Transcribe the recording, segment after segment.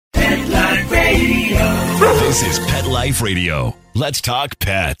This is Pet Life Radio. Let's talk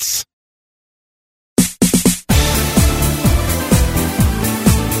pets.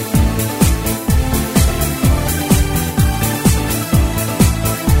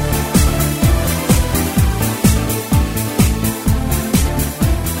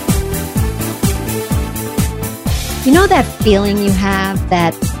 You know that feeling you have,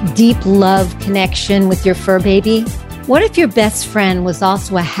 that deep love connection with your fur baby? What if your best friend was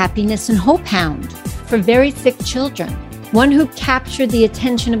also a happiness and hope hound for very sick children? One who captured the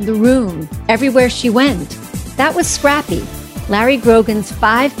attention of the room everywhere she went. That was Scrappy, Larry Grogan's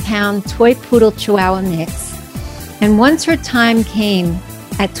 5-pound toy poodle chihuahua mix. And once her time came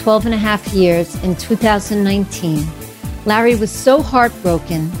at 12 and a half years in 2019, Larry was so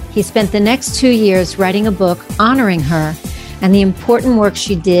heartbroken, he spent the next 2 years writing a book honoring her and the important work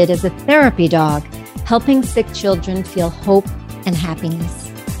she did as a therapy dog, helping sick children feel hope and happiness.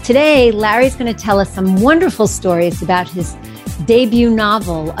 Today, Larry's going to tell us some wonderful stories about his debut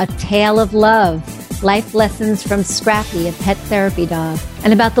novel, A Tale of Love, Life Lessons from Scrappy, a pet therapy dog,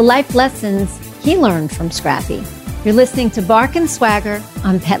 and about the life lessons he learned from Scrappy. You're listening to Bark and Swagger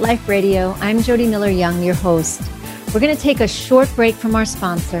on Pet Life Radio. I'm Jody Miller-Young, your host. We're going to take a short break from our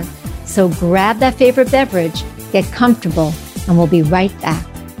sponsor, so grab that favorite beverage, get comfortable, and we'll be right back.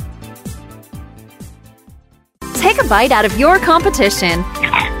 Take a bite out of your competition.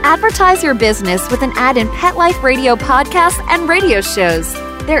 Advertise your business with an ad in Pet Life Radio podcasts and radio shows.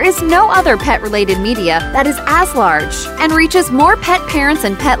 There is no other pet-related media that is as large and reaches more pet parents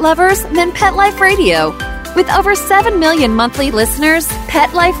and pet lovers than Pet Life Radio. With over 7 million monthly listeners,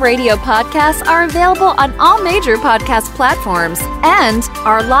 Pet Life Radio podcasts are available on all major podcast platforms, and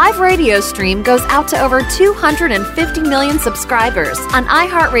our live radio stream goes out to over 250 million subscribers on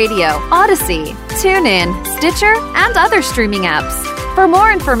iHeartRadio, Odyssey, TuneIn, Stitcher, and other streaming apps. For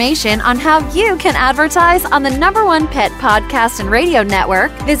more information on how you can advertise on the #1 pet podcast and radio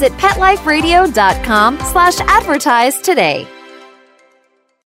network, visit PetLifeRadio.com/advertise today.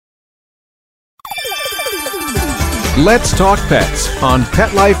 Let's Talk Pets on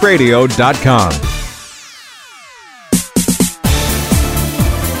PetLifeRadio.com.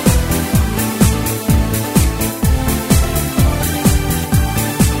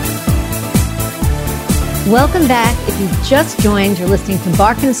 Welcome back. If you just joined, you're listening to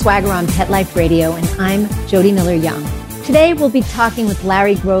Bark and Swagger on Pet Life Radio, and I'm Jody Miller-Young. Today, we'll be talking with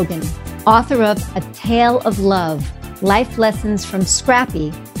Larry Grogan, author of A Tale of Love, Life Lessons from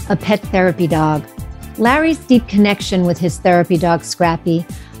Scrappy, a pet therapy dog. Larry's deep connection with his therapy dog, Scrappy,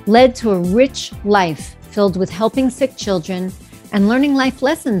 led to a rich life filled with helping sick children and learning life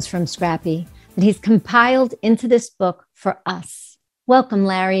lessons from Scrappy that he's compiled into this book for us. Welcome,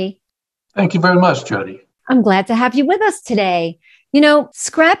 Larry. Thank you very much, Jody. I'm glad to have you with us today. You know,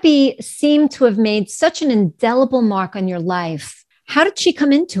 Scrappy seemed to have made such an indelible mark on your life. How did she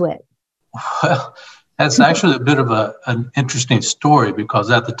come into it? Well, that's actually a bit of an interesting story because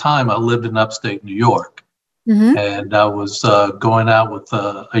at the time I lived in upstate New York, and I was going out with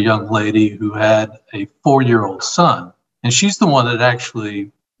a young lady who had a 4-year-old son, and she's the one that actually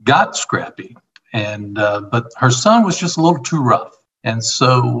got Scrappy, and but her son was just a little too rough, and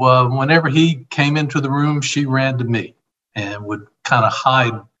so whenever he came into the room, she ran to me and would kind of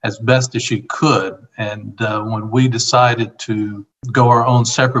hide as best as she could. And when we decided to go our own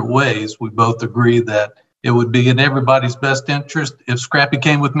separate ways, we both agreed that it would be in everybody's best interest if Scrappy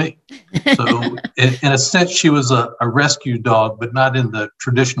came with me. So in a sense, she was a rescue dog, but not in the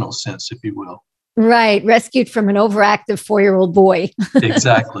traditional sense, if you will. Right. Rescued from an overactive 4-year-old boy.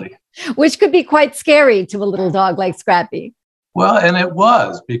 Exactly. Which could be quite scary to a little dog like Scrappy. Well, and it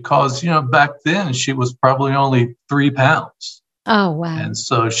was because, back then she was probably only 3 pounds. Oh, wow. And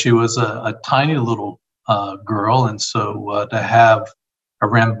so she was a tiny little girl. And so to have a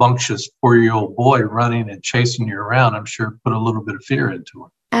rambunctious 4-year-old boy running and chasing you around, I'm sure put a little bit of fear into her.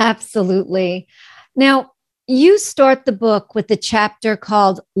 Absolutely. Now, you start the book with the chapter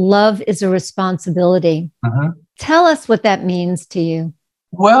called Love is a Responsibility. Tell us what that means to you.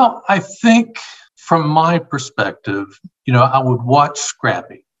 Well, I think from my perspective, I would watch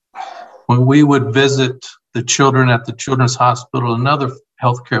Scrappy when we would visit the children at the Children's Hospital and other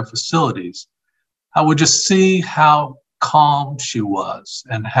healthcare facilities. I would just see how calm she was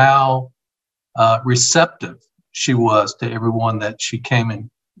and how receptive she was to everyone that she came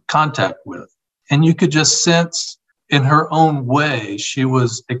in contact with. And you could just sense in her own way, she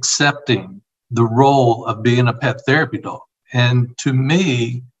was accepting the role of being a pet therapy dog. And to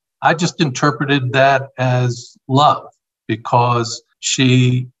me, I just interpreted that as love because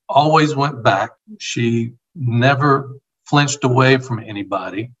she always went back. She never flinched away from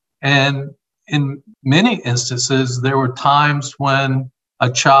anybody. And in many instances, there were times when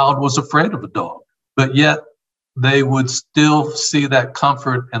a child was afraid of a dog, but yet they would still see that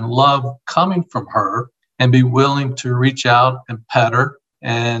comfort and love coming from her and be willing to reach out and pet her.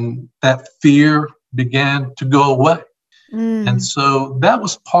 And that fear began to go away. And so that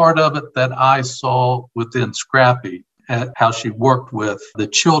was part of it that I saw within Scrappy, at how she worked with the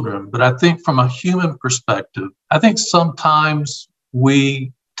children. But I think from a human perspective, I think sometimes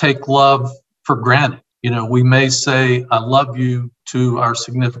we take love for granted. You know, we may say, I love you to our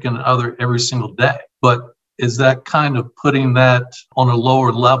significant other every single day, but is that kind of putting that on a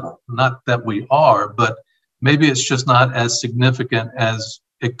lower level? Not that we are, but maybe it's just not as significant as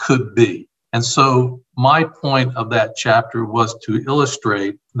it could be. And so my point of that chapter was to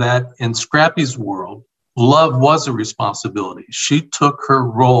illustrate that in Scrappy's world, love was a responsibility. She took her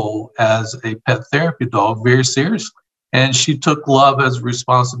role as a pet therapy dog very seriously. And she took love as a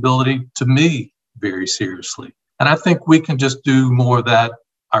responsibility to me very seriously. And I think we can just do more of that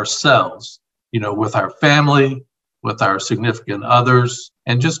ourselves, you know, with our family, with our significant others,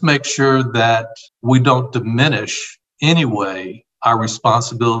 and just make sure that we don't diminish anyway our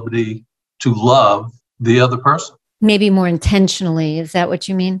responsibility to love the other person. Maybe more intentionally. Is that what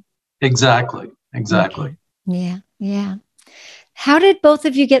you mean? Exactly. Okay. Yeah. How did both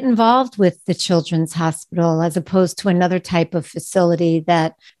of you get involved with the Children's Hospital as opposed to another type of facility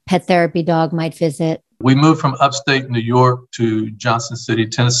that pet therapy dog might visit? We moved from upstate New York to Johnson City,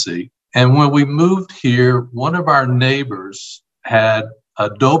 Tennessee. And when we moved here, one of our neighbors had a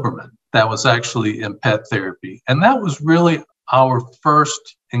Doberman that was actually in pet therapy. And that was really our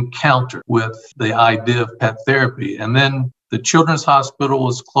first encounter with the idea of pet therapy. And then the Children's Hospital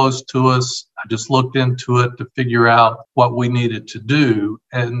was close to us. I just looked into it to figure out what we needed to do.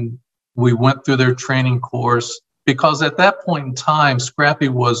 And we went through their training course because at that point in time, Scrappy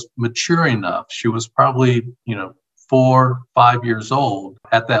was mature enough. She was probably, 4, 5 years old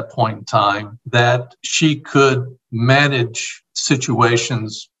at that point in time that she could manage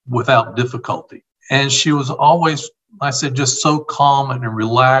situations without difficulty. And she was always, I said, just so calm and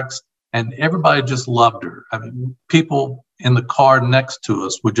relaxed. And everybody just loved her. I mean, people in the car next to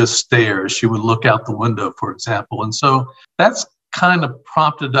us would just stare as she would look out the window, for example. And so that's kind of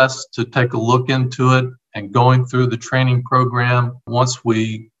prompted us to take a look into it and going through the training program. Once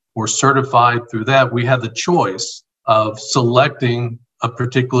we were certified through that, we had the choice of selecting a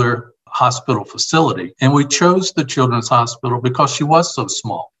particular hospital facility. And we chose the Children's Hospital because she was so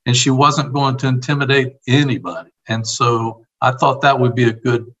small and she wasn't going to intimidate anybody. And so I thought that would be a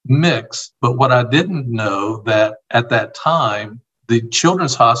good mix. But what I didn't know that at that time, the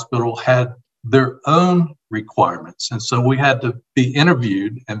Children's Hospital had their own requirements. And so we had to be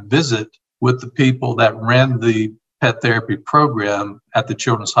interviewed and visit with the people that ran the pet therapy program at the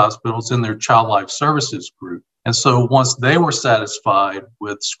Children's Hospitals in their Child Life Services group. And so once they were satisfied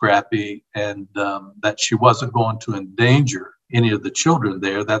with Scrappy and that she wasn't going to endanger any of the children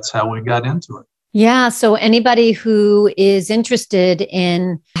there, that's how we got into it. Yeah. So anybody who is interested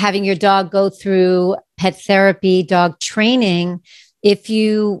in having your dog go through pet therapy, dog training, if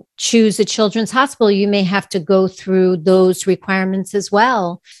you choose a Children's Hospital, you may have to go through those requirements as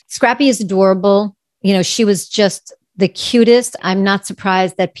well. Scrappy is adorable. She was just the cutest. I'm not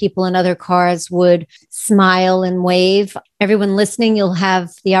surprised that people in other cars would smile and wave. Everyone listening, you'll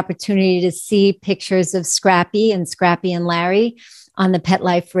have the opportunity to see pictures of Scrappy and Larry on the Pet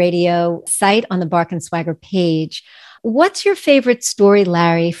Life Radio site on the Bark and Swagger page. What's your favorite story,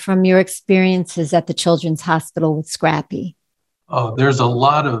 Larry, from your experiences at the Children's Hospital with Scrappy? Oh, there's a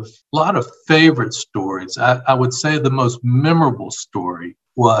lot of favorite stories. I would say the most memorable story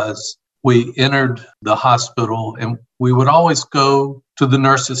was we entered the hospital and we would always go to the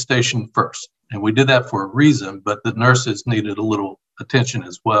nurses' station first. And we did that for a reason, but the nurses needed a little attention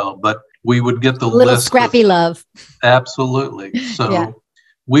as well. But we would get the little list. Scrappy love. Absolutely. So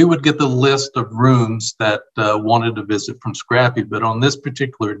we would get the list of rooms that wanted to visit from Scrappy. But on this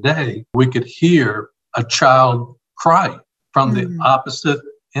particular day, we could hear a child crying from the opposite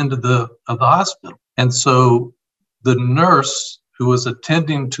end of the hospital. And so the nurse who was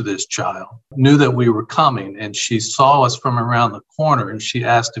attending to this child knew that we were coming, and she saw us from around the corner, and she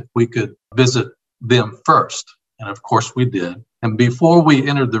asked if we could visit them first. And of course we did. And before we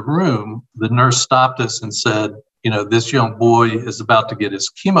entered the room, the nurse stopped us and said, this young boy is about to get his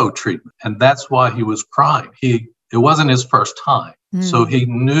chemo treatment. And that's why he was crying. It wasn't his first time. So he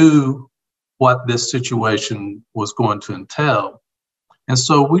knew what this situation was going to entail. And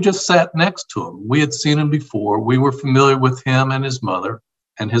so we just sat next to him. We had seen him before. We were familiar with him and his mother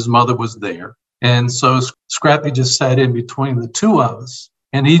was there. And so Scrappy just sat in between the two of us,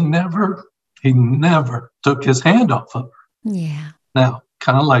 and he never he never took his hand off of her. Yeah. Now,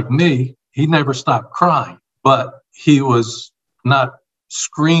 kind of like me, he never stopped crying, but he was not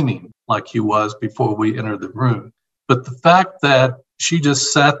screaming like he was before we entered the room. But the fact that she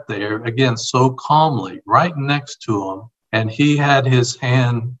just sat there, again, so calmly, right next to him, and he had his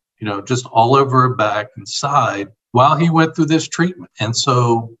hand, just all over her back and side while he went through this treatment. And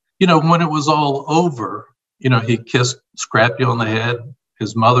so, when it was all over, he kissed Scrappy on the head.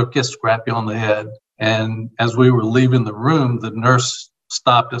 His mother kissed Scrappy on the head. And as we were leaving the room, the nurse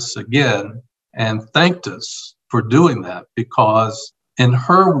stopped us again and thanked us for doing that, because in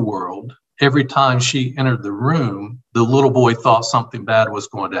her world, every time she entered the room, the little boy thought something bad was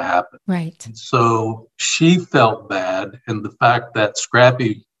going to happen. Right. So she felt bad. And the fact that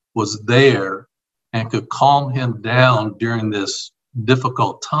Scrappy was there and could calm him down during this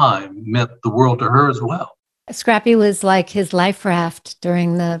difficult time meant the world to her as well. Scrappy was like his life raft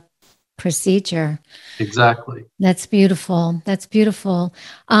during the procedure. Exactly. That's beautiful. That's beautiful.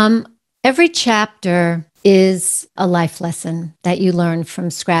 Every chapter is a life lesson that you learn from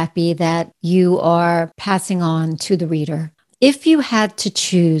Scrappy that you are passing on to the reader. If you had to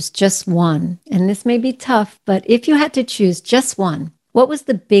choose just one, and this may be tough, but if you had to choose just one, what was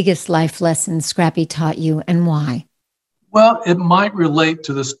the biggest life lesson Scrappy taught you and why? Well, it might relate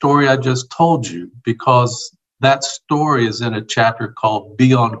to the story I just told you, because that story is in a chapter called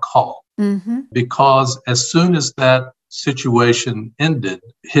Be on Call. Mm-hmm. Because as soon as that situation ended,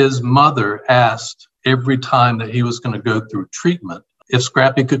 his mother asked every time that he was going to go through treatment if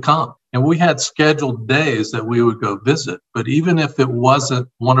Scrappy could come. And we had scheduled days that we would go visit. But even if it wasn't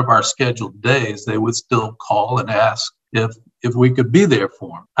one of our scheduled days, they would still call and ask if we could be there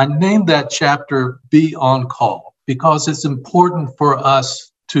for him. I named that chapter Be on Call because it's important for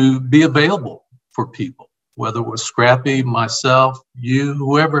us to be available for people. Whether it was Scrappy, myself, you,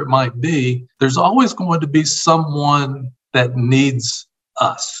 whoever it might be, there's always going to be someone that needs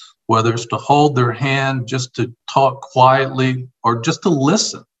us, whether it's to hold their hand, just to talk quietly, or just to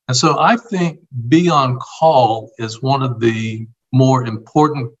listen. And so I think Be on Call is one of the more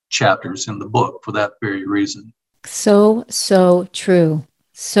important chapters in the book for that very reason. So true.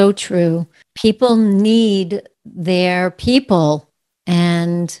 So true. People need their people.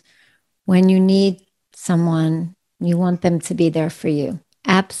 And when you need someone, you want them to be there for you.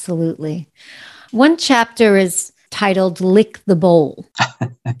 Absolutely. One chapter is titled Lick the Bowl.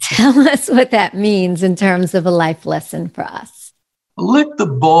 Tell us what that means in terms of a life lesson for us. Lick the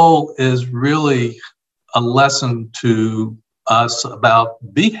Bowl is really a lesson to us about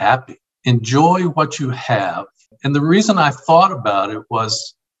be happy, enjoy what you have. And the reason I thought about it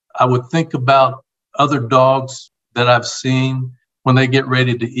was I would think about other dogs that I've seen when they get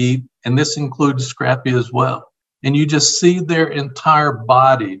ready to eat. And this includes Scrappy as well. And you just see their entire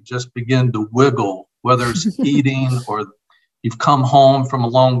body just begin to wiggle, whether it's eating or you've come home from a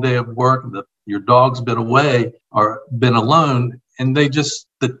long day of work, your dog's been away or been alone, and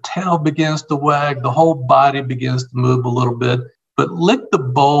the tail begins to wag, the whole body begins to move a little bit. But Lick the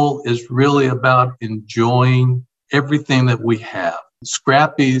Bowl is really about enjoying everything that we have.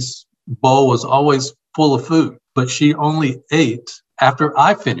 Scrappy's bowl was always full of food, but she only ate after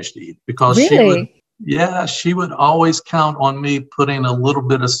I finished eating because she would always count on me putting a little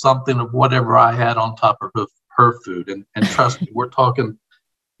bit of something of whatever I had on top of her food. And trust me, we're talking,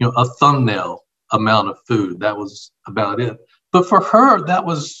 a thumbnail amount of food. That was about it. But for her, that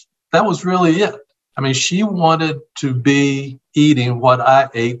was really it. I mean, she wanted to be eating what I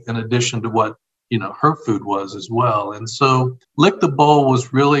ate in addition to what, her food was as well. And so Lick the Bowl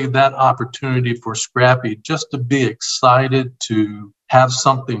was really that opportunity for Scrappy just to be excited to have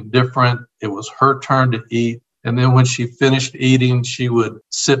something different. It was her turn to eat. And then when she finished eating, she would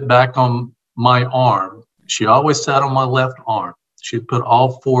sit back on my arm. She always sat on my left arm. She'd put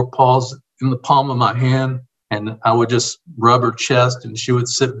all four paws in the palm of my hand, and I would just rub her chest, and she would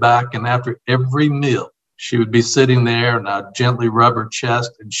sit back. And after every meal, she would be sitting there, and I'd gently rub her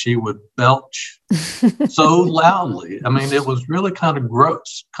chest, and she would belch so loudly. I mean, it was really kind of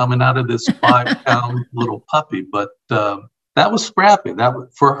gross coming out of this 5-pound little puppy. But that was Scrappy.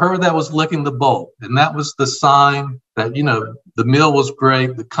 For her, that was licking the bowl. And that was the sign that, the meal was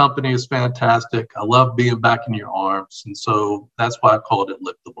great. The company is fantastic. I love being back in your arms. And so that's why I called it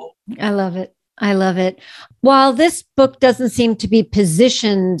Lick the Bowl. I love it. I love it. While this book doesn't seem to be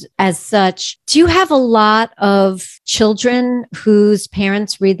positioned as such, do you have a lot of children whose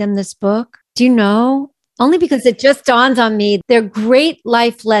parents read them this book? Do you know? Only because it just dawned on me, they're great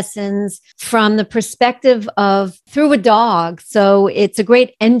life lessons from the perspective of through a dog. So it's a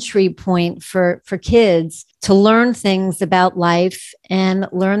great entry point for kids. to learn things about life and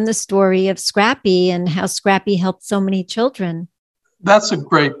learn the story of Scrappy and how Scrappy helped so many children. That's a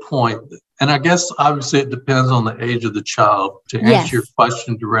great point. And I guess obviously it depends on the age of the child. To answer your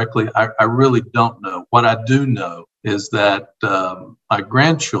question directly, I really don't know. What I do know is that my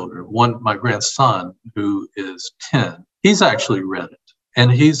grandchildren, my grandson, who is 10, he's actually read it.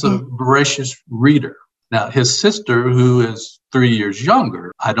 And he's a voracious reader. Now, his sister, who is 3 years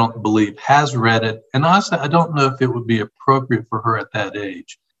younger, I don't believe has read it. And honestly, I don't know if it would be appropriate for her at that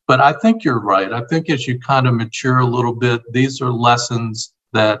age. But I think you're right. I think as you kind of mature a little bit, these are lessons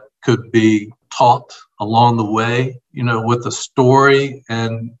that could be taught along the way, with a story.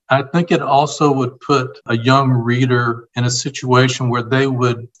 And I think it also would put a young reader in a situation where they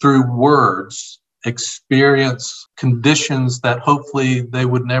would, through words, experience conditions that hopefully they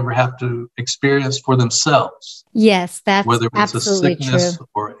would never have to experience for themselves. Yes, that's whether it was absolutely a sickness true.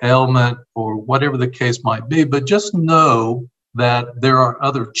 Or ailment or whatever the case might be. But just know that there are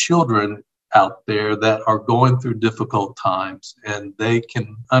other children out there that are going through difficult times, and they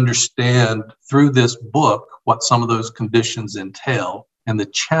can understand through this book what some of those conditions entail and the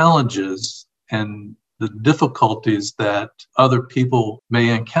challenges and the difficulties that other people may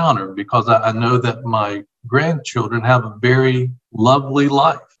encounter, because I know that my grandchildren have a very lovely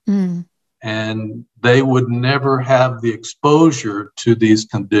life. And they would never have the exposure to these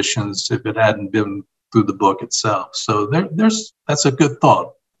conditions if it hadn't been through the book itself. So that's a good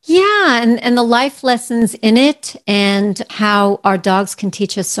thought. Yeah, and the life lessons in it and how our dogs can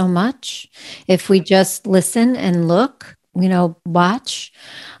teach us so much if we just listen and look, watch.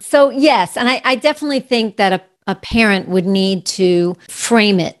 So yes, and I definitely think that a parent would need to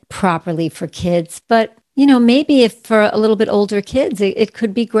frame it properly for kids. But, maybe if for a little bit older kids, it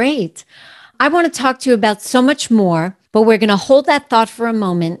could be great. I want to talk to you about so much more, but we're going to hold that thought for a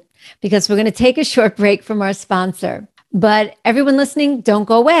moment because we're going to take a short break from our sponsor. But everyone listening, don't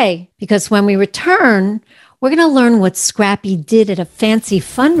go away, because when we return, we're going to learn what Scrappy did at a fancy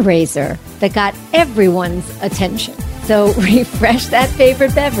fundraiser that got everyone's attention. So refresh that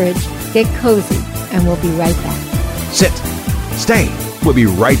favorite beverage, get cozy, and we'll be right back. Sit. Stay. We'll be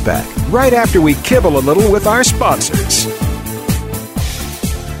right back, right after we kibble a little with our sponsors.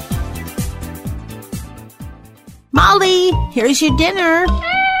 Molly, here's your dinner.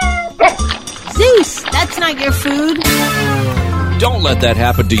 Zeus, that's not your food. Don't let that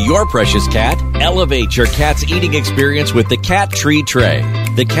happen to your precious cat. Elevate your cat's eating experience with the Cat Tree Tray.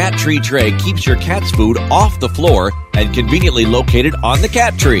 The Cat Tree Tray keeps your cat's food off the floor and conveniently located on the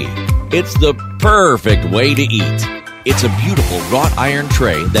cat tree. It's the perfect way to eat. It's a beautiful wrought iron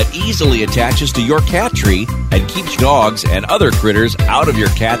tray that easily attaches to your cat tree and keeps dogs and other critters out of your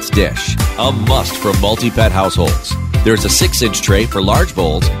cat's dish. A must for multi-pet households. There's a 6-inch tray for large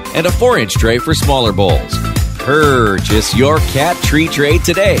bowls and a 4-inch tray for smaller bowls. Purchase your Cat Tree Tray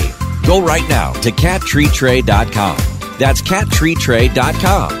today. Go right now to cattreetray.com. That's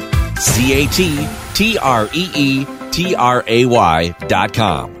cattreetray.com.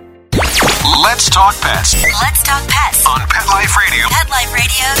 cattreetray.com. Let's talk pets Let's talk pets on Pet Life Radio. Pet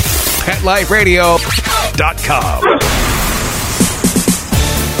Life Radio. PetLifeRadio.com.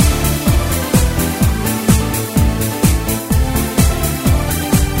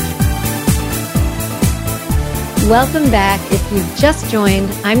 Welcome back. If you've just joined,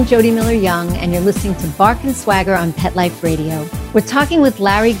 I'm Jody Miller-Young, and you're listening to Bark and Swagger on Pet Life Radio. We're talking with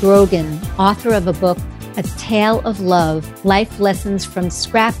Larry Grogan, author of a book, A Tale of Love, Life Lessons from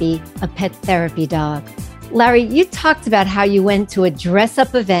Scrappy, a Pet Therapy Dog. Larry, you talked about how you went to a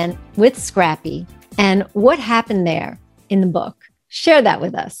dress-up event with Scrappy and what happened there in the book. Share that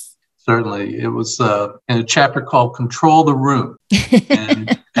with us. Certainly. It was in a chapter called Control the Room.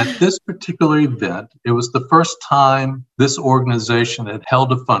 And at this particular event, it was the first time this organization had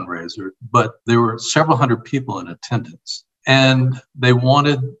held a fundraiser, but there were several hundred people in attendance. And they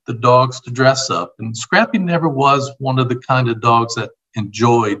wanted the dogs to dress up. And Scrappy never was one of the kind of dogs that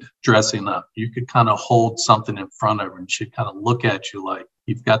enjoyed dressing up. You could kind of hold something in front of her and she'd kind of look at you like,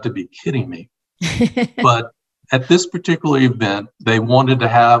 you've got to be kidding me. But at this particular event, they wanted to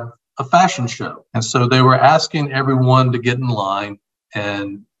have a fashion show. And so they were asking everyone to get in line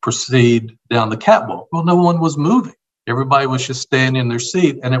and proceed down the catwalk. Well, no one was moving. Everybody was just staying in their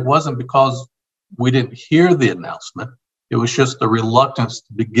seat. And it wasn't because we didn't hear the announcement. It was just a reluctance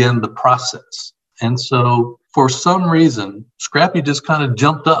to begin the process. And so for some reason, Scrappy just kind of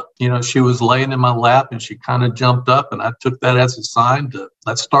jumped up. She was laying in my lap and she kind of jumped up, and I took that as a sign to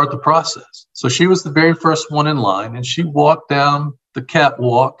let's start the process. So she was the very first one in line, and she walked down the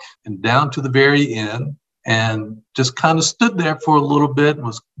catwalk and down to the very end. and just kind of stood there for a little bit and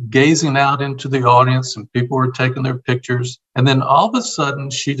was gazing out into the audience, and people were taking their pictures. And then all of a sudden,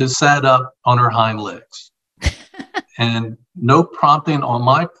 she just sat up on her hind legs. And no prompting on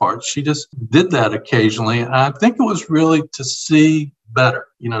my part, she just did that occasionally. And I think it was really to see better,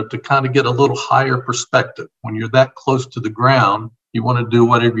 to kind of get a little higher perspective. When you're that close to the ground, you want to do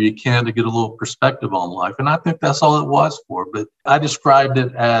whatever you can to get a little perspective on life. And I think that's all it was for. But I described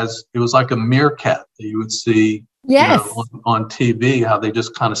it as it was like a meerkat that you would see on TV, how they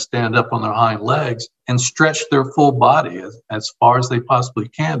just kind of stand up on their hind legs and stretch their full body as far as they possibly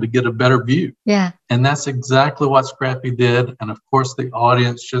can to get a better view. Yeah. And that's exactly what Scrappy did. And of course, the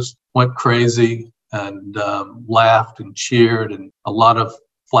audience just went crazy and laughed and cheered, and a lot of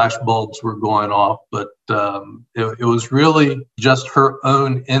flash bulbs were going off. But it was really just her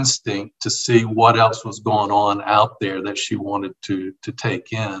own instinct to see what else was going on out there that she wanted to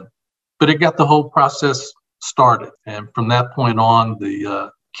take in. But it got the whole process started. And from that point on,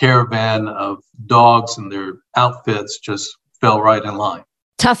 the caravan of dogs and their outfits just fell right in line.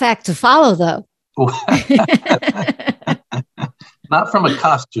 Tough act to follow, though. Not from a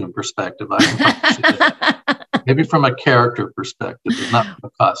costume perspective. Maybe from a character perspective, but not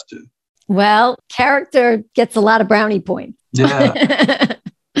from a costume. Well, character gets a lot of brownie points. Yeah.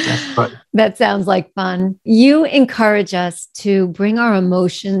 That's right. That sounds like fun. You encourage us to bring our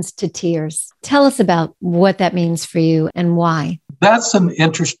emotions to tears. Tell us about what that means for you and why. That's an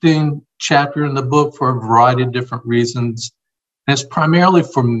interesting chapter in the book for a variety of different reasons. And it's primarily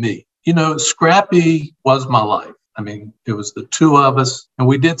for me. Scrappy was my life. I mean, it was the two of us, and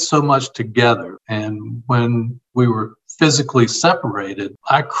we did so much together. And when we were physically separated,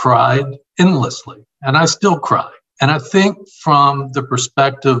 I cried endlessly, and I still cry. And I think from the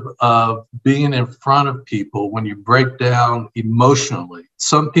perspective of being in front of people, when you break down emotionally,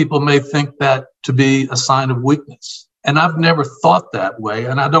 some people may think that to be a sign of weakness. And I've never thought that way,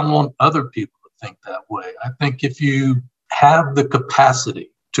 and I don't want other people to think that way. I think if you have the capacity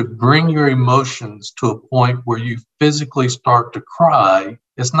to bring your emotions to a point where you physically start to cry,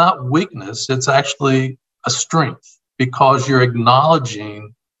 it's not weakness, it's actually a strength, because you're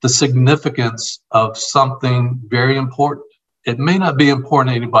acknowledging the significance of something very important. It may not be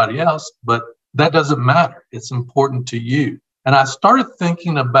important to anybody else, but that doesn't matter. It's important to you. And I started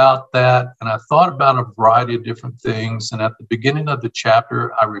thinking about that, and I thought about a variety of different things. And at the beginning of the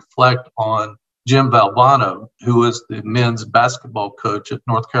chapter, I reflect on Jim Valvano, who is the men's basketball coach at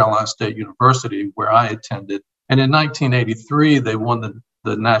North Carolina State University, where I attended. And in 1983, they won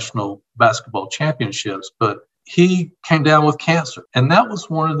the national basketball championships, but he came down with cancer. And that was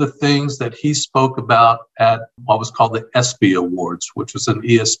one of the things that he spoke about at what was called the ESPY Awards, which was an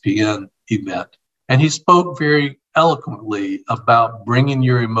ESPN event. And he spoke very eloquently about bringing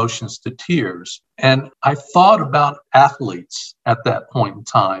your emotions to tears. And I thought about athletes at that point in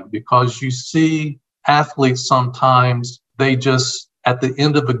time, because you see athletes sometimes, they just, at the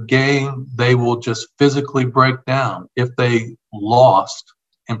end of a game, they will just physically break down if they lost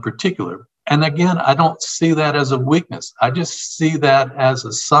in particular. And again, I don't see that as a weakness. I just see that as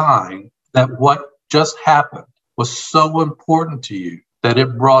a sign that what just happened was so important to you that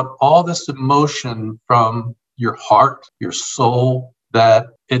it brought all this emotion from your heart, your soul, that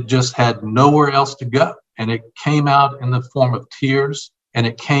it just had nowhere else to go. And it came out in the form of tears, and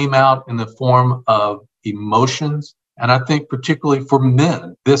it came out in the form of emotions. And I think particularly for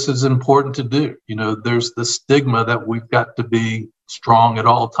men, this is important to do. There's the stigma that we've got to be strong at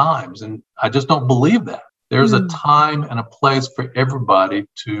all times. And I just don't believe that. There's a time and a place for everybody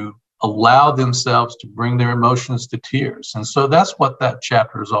to allow themselves to bring their emotions to tears. And so that's what that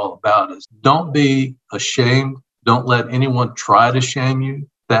chapter is all about, is don't be ashamed. Don't let anyone try to shame you.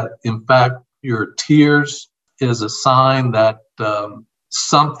 That in fact, your tears is a sign that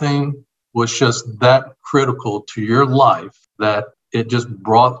something was just that critical to your life that it just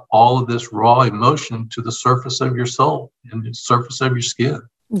brought all of this raw emotion to the surface of your soul and the surface of your skin.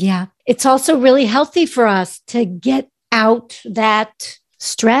 Yeah. It's also really healthy for us to get out that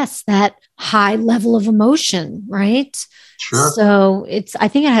stress, that high level of emotion, right? Sure. So I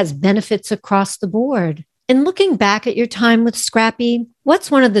think it has benefits across the board. And looking back at your time with Scrappy, what's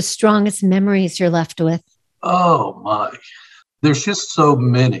one of the strongest memories you're left with? Oh my, there's just so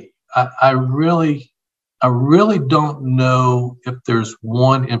many. I really don't know if there's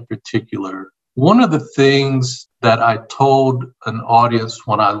one in particular. One of the things that I told an audience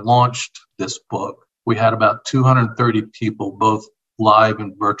when I launched this book, we had about 230 people, both live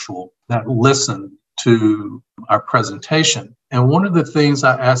and virtual, that listened to our presentation. And one of the things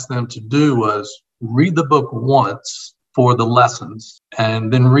I asked them to do was read the book once for the lessons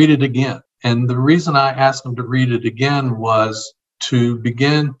and then read it again. And the reason I asked him to read it again was to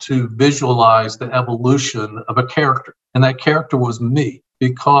begin to visualize the evolution of a character. And that character was me,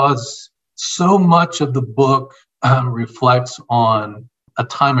 because so much of the book reflects on a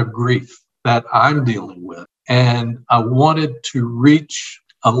time of grief that I'm dealing with. And I wanted to reach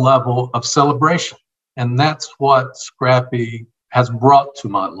a level of celebration. And that's what Scrappy has brought to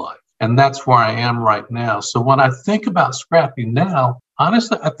my life. And that's where I am right now. So when I think about Scrappy now,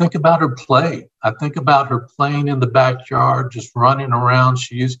 honestly, I think about her playing. I think about her playing in the backyard, just running around.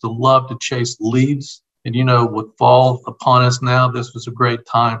 She used to love to chase leaves. And, with fall upon us now, this was a great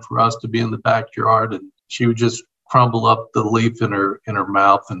time for us to be in the backyard. And she would just crumble up the leaf in her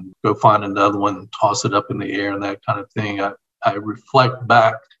mouth and go find another one and toss it up in the air and that kind of thing. I reflect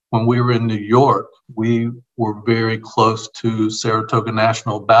back when we were in New York, we were very close to Saratoga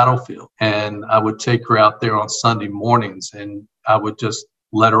National Battlefield. And I would take her out there on Sunday mornings and I would just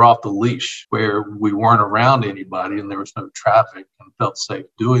let her off the leash where we weren't around anybody and there was no traffic, and felt safe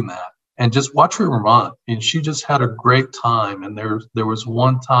doing that. And just watch her run. And she just had a great time. And there was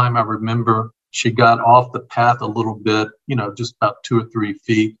one time I remember she got off the path a little bit, just about 2 or 3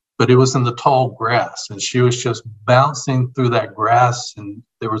 feet, but it was in the tall grass. And she was just bouncing through that grass. And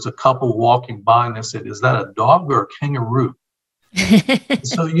there was a couple walking by and they said, "Is that a dog or a kangaroo?"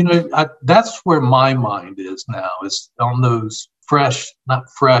 So, that's where my mind is now. It's on those not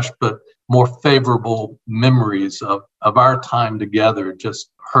fresh, but more favorable memories of our time together, just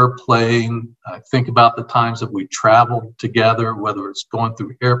her playing. I think about the times that we traveled together, whether it's going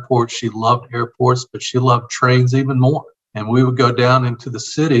through airports. She loved airports, but she loved trains even more. And we would go down into the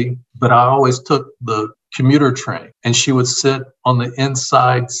city, but I always took the commuter train and she would sit on the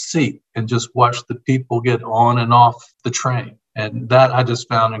inside seat and just watch the people get on and off the train. And that I just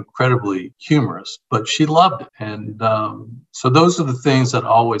found incredibly humorous, but she loved it. And so those are the things that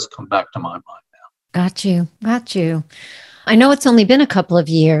always come back to my mind now. Got you. I know it's only been a couple of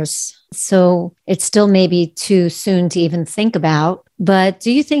years, so it's still maybe too soon to even think about, but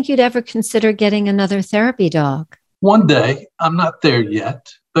do you think you'd ever consider getting another therapy dog? One day. I'm not there yet.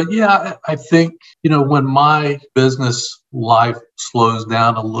 But yeah, I think, when my business life slows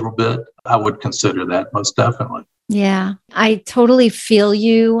down a little bit, I would consider that most definitely. Yeah, I totally feel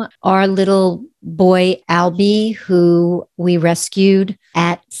you. Our little boy, Albie, who we rescued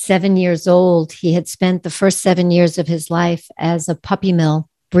at 7 years old, he had spent the first 7 years of his life as a puppy mill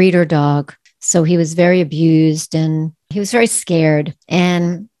breeder dog. So he was very abused and he was very scared.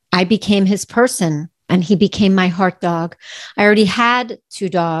 And I became his person and he became my heart dog. I already had 2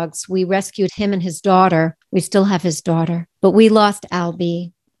 dogs. We rescued him and his daughter. We still have his daughter, but we lost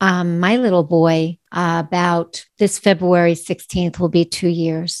Albie. My little boy, about this February 16th will be 2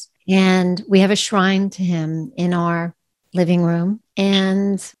 years. And we have a shrine to him in our living room.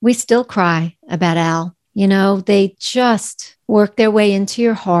 And we still cry about Al. They just work their way into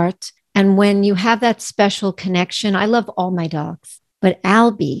your heart. And when you have that special connection, I love all my dogs, but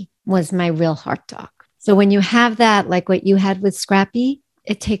Albie was my real heart dog. So when you have that, like what you had with Scrappy,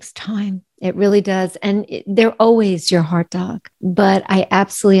 it takes time. It really does. And they're always your heart dog. But I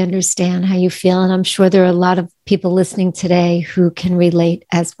absolutely understand how you feel. And I'm sure there are a lot of people listening today who can relate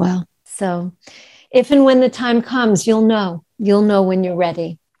as well. So if and when the time comes, you'll know when you're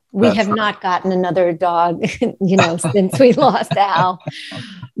ready. We have not gotten another dog, since we lost Al.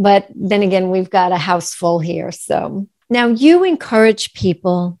 But then again, we've got a house full here. So now you encourage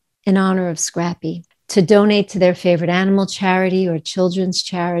people in honor of Scrappy to donate to their favorite animal charity or children's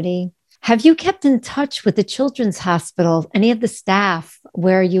charity. Have you kept in touch with the Children's Hospital, any of the staff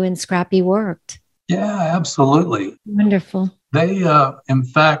where you and Scrappy worked? Yeah, absolutely. Wonderful. They, in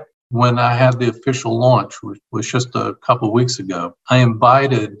fact, when I had the official launch, which was just a couple of weeks ago, I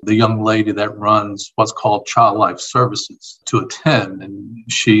invited the young lady that runs what's called Child Life Services to attend, and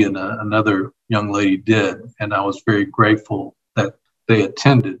she and another young lady did. And I was very grateful that they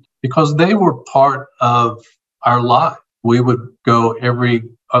attended because they were part of our life. We would go every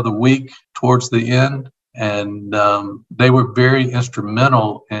other week towards the end, and they were very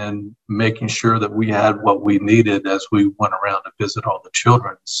instrumental in making sure that we had what we needed as we went around to visit all the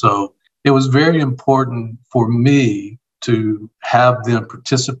children. So it was very important for me to have them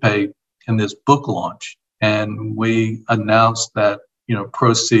participate in this book launch. And we announced that,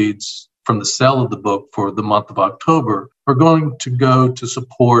 proceeds from the sale of the book for the month of October are going to go to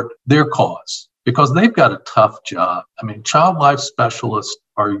support their cause, because they've got a tough job. I mean, child life specialists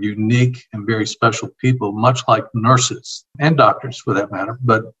are unique and very special people, much like nurses and doctors for that matter,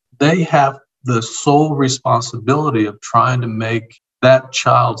 but they have the sole responsibility of trying to make that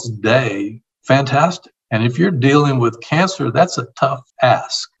child's day fantastic. And if you're dealing with cancer, that's a tough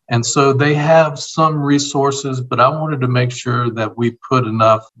ask. And so they have some resources, but I wanted to make sure that we put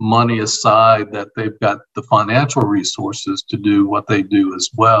enough money aside that they've got the financial resources to do what they do as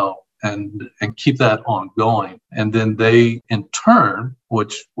well and keep that ongoing. And then they, in turn,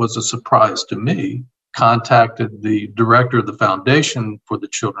 which was a surprise to me, contacted the director of the foundation for the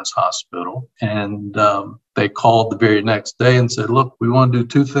Children's Hospital. And they called the very next day and said, look, we want to do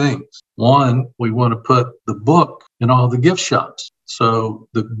two things. One, we want to put the book in all the gift shops. So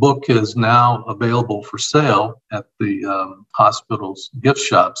the book is now available for sale at the hospital's gift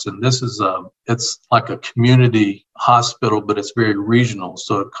shops. And this is it's like a community hospital, but it's very regional.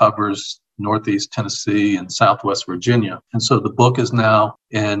 So it covers Northeast Tennessee and Southwest Virginia. And so the book is now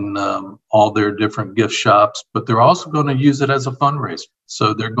in all their different gift shops, but they're also going to use it as a fundraiser.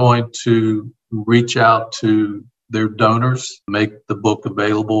 So they're going to reach out to their donors, make the book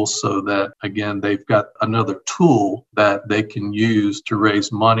available so that, again, they've got another tool that they can use to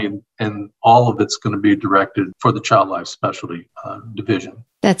raise money, and all of it's going to be directed for the Child Life Specialty Division.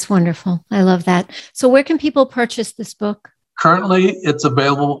 That's wonderful. I love that. So where can people purchase this book? Currently, it's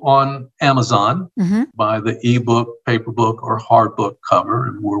available on Amazon by the ebook, paperbook, or hardbook cover,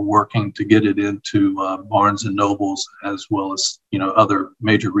 and we're working to get it into Barnes and Nobles as well as other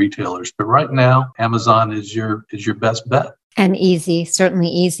major retailers. But right now, Amazon is your best bet. And easy, certainly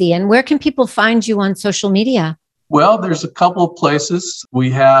easy. And where can people find you on social media? Well, there's a couple of places.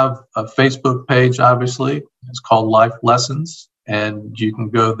 We have a Facebook page, obviously. It's called Life Lessons. And you can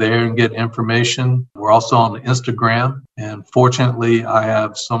go there and get information. We're also on Instagram. And fortunately, I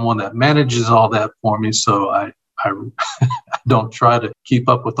have someone that manages all that for me. So I don't try to keep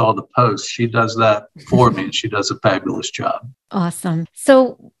up with all the posts. She does that for me, and she does a fabulous job. Awesome.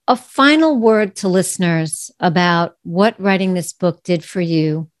 So a final word to listeners about what writing this book did for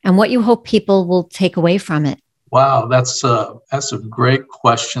you and what you hope people will take away from it. Wow, that's a great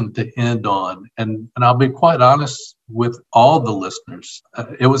question to end on. And I'll be quite honest with all the listeners.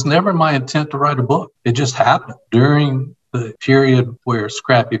 It was never my intent to write a book. It just happened. During the period where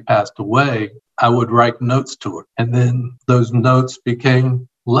Scrappy passed away, I would write notes to her. And then those notes became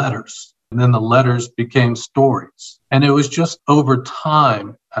letters. And then the letters became stories. And it was just over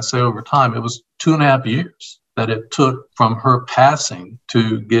time, I say over time, it was 2.5 years that it took from her passing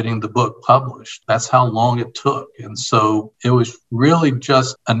to getting the book published. That's how long it took. And so it was really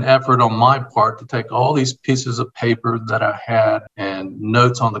just an effort on my part to take all these pieces of paper that I had and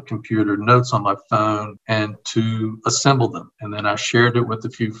notes on the computer, notes on my phone, and to assemble them. And then I shared it with a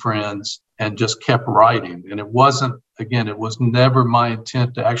few friends and just kept writing. And it was never my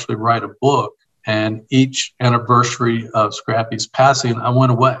intent to actually write a book. And each anniversary of Scrappy's passing, I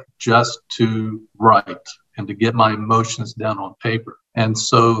went away just to write and to get my emotions down on paper. And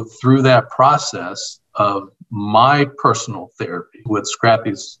so through that process of my personal therapy with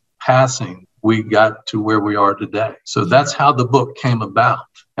Scrappy's passing, we got to where we are today. So that's how the book came about.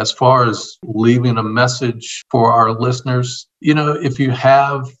 As far as leaving a message for our listeners, if you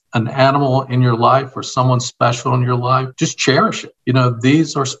have an animal in your life or someone special in your life, just cherish it.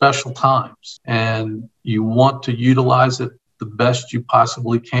 These are special times and you want to utilize it the best you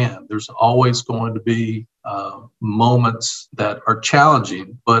possibly can. There's always going to be moments that are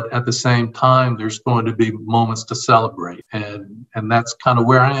challenging, but at the same time, there's going to be moments to celebrate. And that's kind of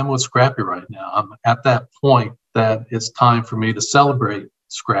where I am with Scrappy right now. I'm at that point that it's time for me to celebrate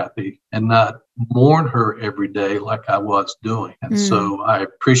Scrappy and not mourn her every day like I was doing. And so I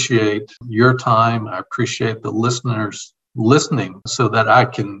appreciate your time. I appreciate the listeners listening so that I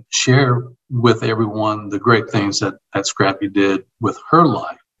can share with everyone the great things that Scrappy did with her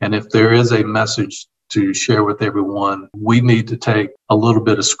life. And if there is a message to share with everyone, we need to take a little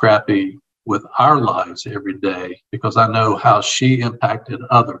bit of Scrappy with our lives every day, because I know how she impacted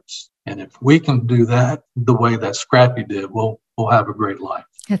others. And if we can do that the way that Scrappy did, we'll have a great life.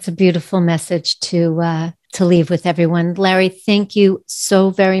 That's a beautiful message to leave with everyone. Larry, thank you so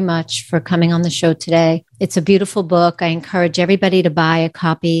very much for coming on the show today. It's a beautiful book. I encourage everybody to buy a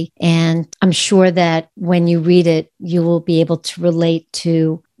copy. And I'm sure that when you read it, you will be able to relate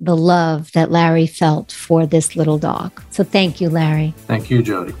to the love that Larry felt for this little dog. So thank you, Larry. Thank you,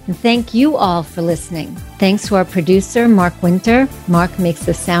 Jody. And thank you all for listening. Thanks to our producer, Mark Winter. Mark makes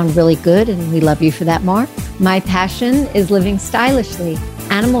this sound really good, and we love you for that, Mark. My passion is living stylishly,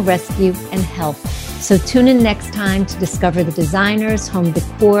 animal rescue, and health. So tune in next time to discover the designers, home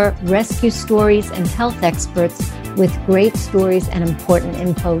decor, rescue stories, and health experts with great stories and important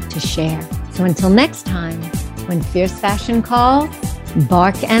info to share. So until next time, when fierce fashion calls,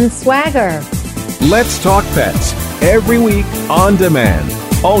 bark and swagger. Let's Talk Pets, every week on demand,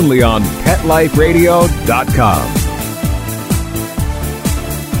 only on PetLifeRadio.com.